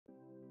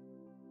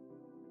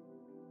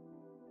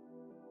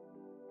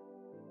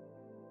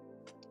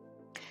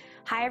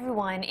Hi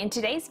everyone, in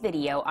today's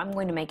video I'm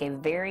going to make a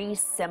very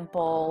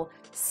simple,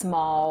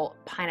 small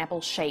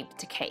pineapple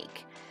shaped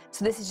cake.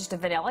 So this is just a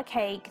vanilla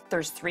cake.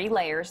 There's 3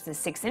 layers, the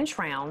 6-inch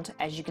round.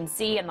 As you can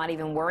see, I'm not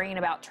even worrying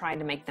about trying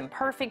to make them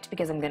perfect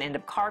because I'm going to end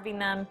up carving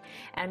them.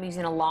 And I'm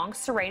using a long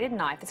serrated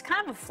knife. It's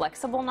kind of a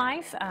flexible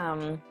knife.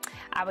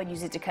 I would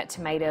use it to cut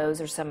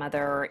tomatoes or some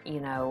other,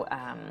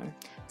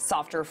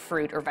 softer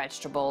fruit or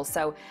vegetables.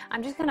 So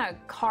I'm just going to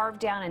carve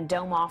down and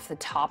dome off the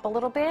top a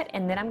little bit,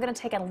 and then I'm going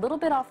to take a little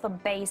bit off the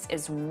base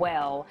as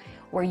well,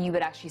 where you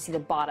would actually see the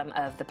bottom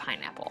of the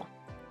pineapple.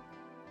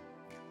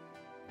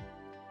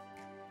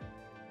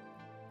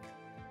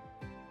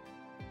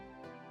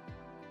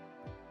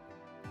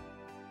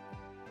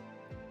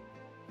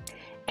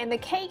 And the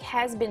cake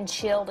has been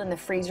chilled in the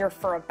freezer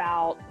for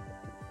about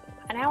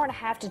an hour and a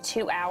half to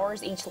 2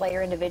 hours, each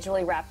layer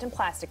individually wrapped in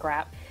plastic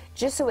wrap,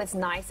 just so it's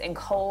nice and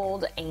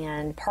cold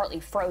and partly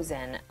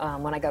frozen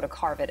when I go to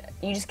carve it.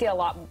 You just get a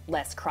lot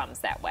less crumbs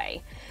that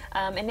way.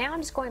 And now I'm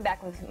just going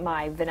back with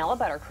my vanilla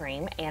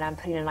buttercream, and I'm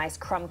putting a nice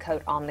crumb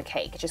coat on the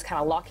cake, just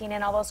kind of locking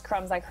in all those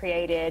crumbs I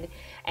created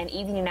and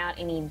evening out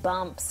any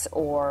bumps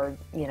or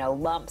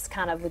lumps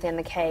kind of within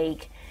the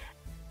cake.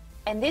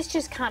 And this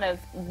just kind of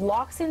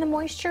locks in the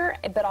moisture,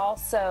 but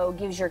also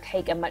gives your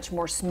cake a much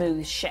more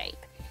smooth shape.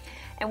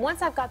 And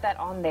once I've got that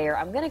on there,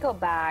 I'm going to go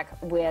back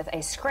with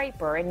a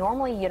scraper. And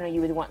normally,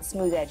 you would want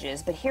smooth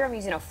edges, but here I'm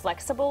using a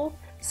flexible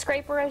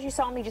scraper, as you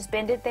saw me just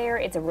bend it there.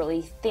 It's a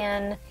really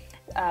thin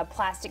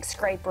plastic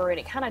scraper, and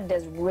it kind of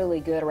does really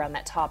good around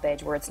that top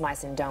edge where it's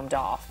nice and domed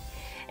off.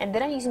 And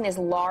then I'm using this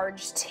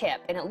large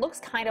tip, and it looks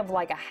kind of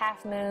like a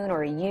half moon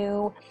or a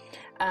U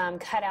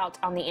cut out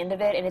on the end of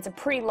it, and it's a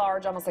pretty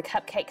large, almost a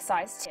cupcake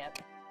sized tip.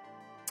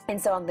 And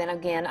so then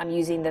again, I'm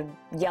using the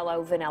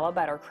yellow vanilla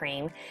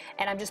buttercream,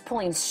 and I'm just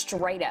pulling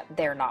straight up.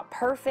 They're not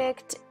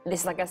perfect.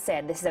 This, like I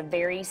said, this is a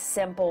very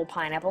simple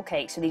pineapple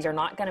cake, so these are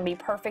not going to be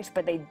perfect,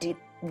 but they do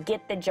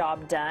get the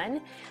job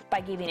done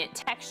by giving it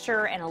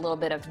texture and a little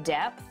bit of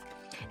depth.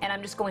 And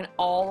I'm just going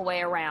all the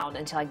way around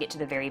until I get to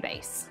the very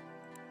base.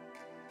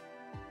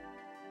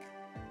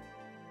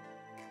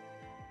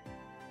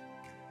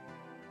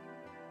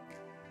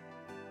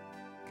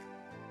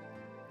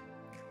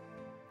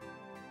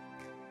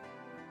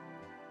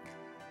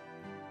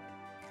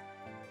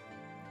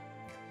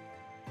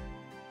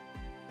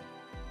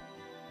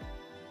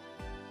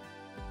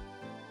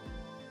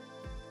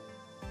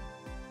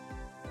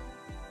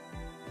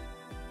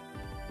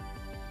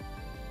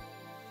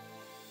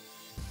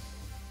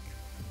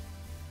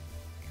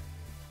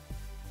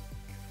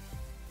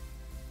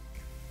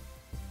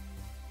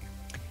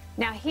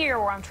 Now here,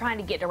 where I'm trying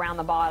to get around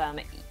the bottom,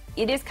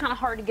 it is kind of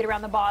hard to get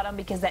around the bottom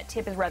because that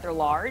tip is rather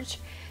large,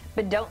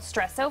 but don't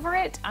stress over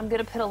it. I'm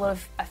going to put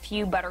a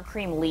few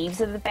buttercream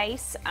leaves at the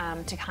base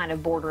to kind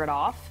of border it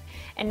off.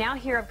 And now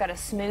here I've got a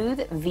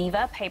smooth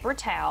Viva paper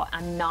towel.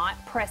 I'm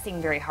not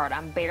pressing very hard.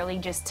 I'm barely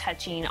just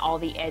touching all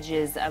the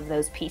edges of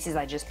those pieces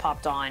I just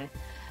popped on.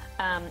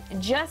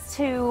 Just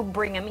to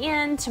bring them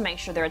in, to make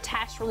sure they're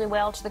attached really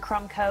well to the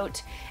crumb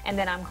coat. And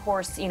then I'm, of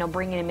course,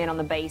 bringing them in on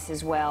the base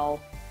as well,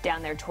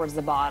 down there towards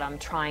the bottom,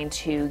 trying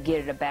to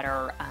get it a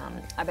better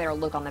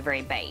look on the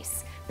very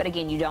base. But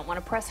again, you don't want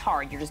to press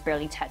hard, you're just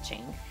barely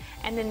touching.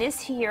 And then this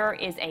here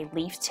is a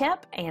leaf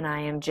tip, and I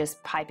am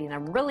just piping a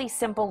really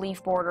simple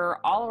leaf border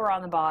all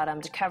around the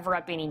bottom to cover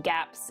up any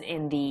gaps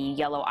in the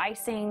yellow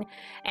icing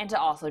and to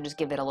also just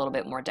give it a little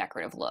bit more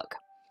decorative look.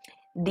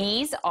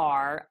 These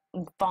are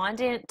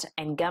fondant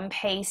and gum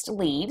paste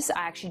leaves. I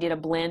actually did a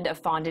blend of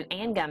fondant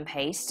and gum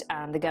paste.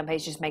 The gum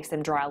paste just makes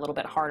them dry a little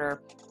bit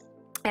harder.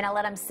 And I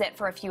let them sit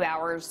for a few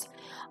hours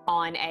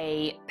on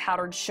a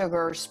powdered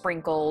sugar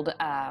sprinkled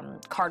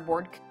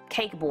cardboard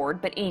cake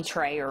board, but any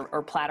tray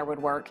or platter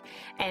would work.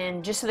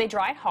 And just so they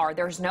dried hard,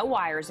 there's no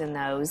wires in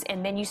those.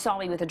 And then you saw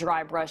me with a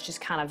dry brush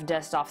just kind of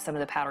dust off some of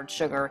the powdered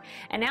sugar.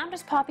 And now I'm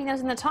just popping those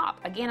in the top.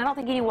 Again, I don't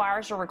think any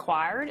wires are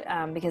required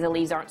because the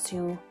leaves aren't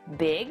too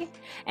big.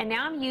 And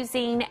now I'm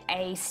using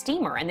a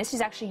steamer, and this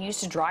is actually used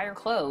to dry your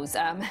clothes.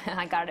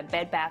 I got it at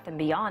Bed Bath &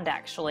 Beyond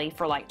actually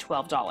for like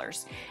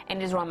 $12. And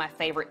it is one of my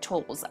favorite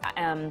tools.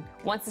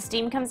 Once the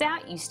steam comes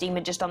out, you steam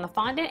it just on the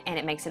fondant and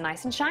it makes it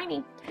nice and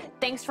shiny.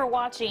 Thanks for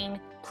watching.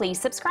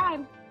 Please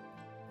subscribe.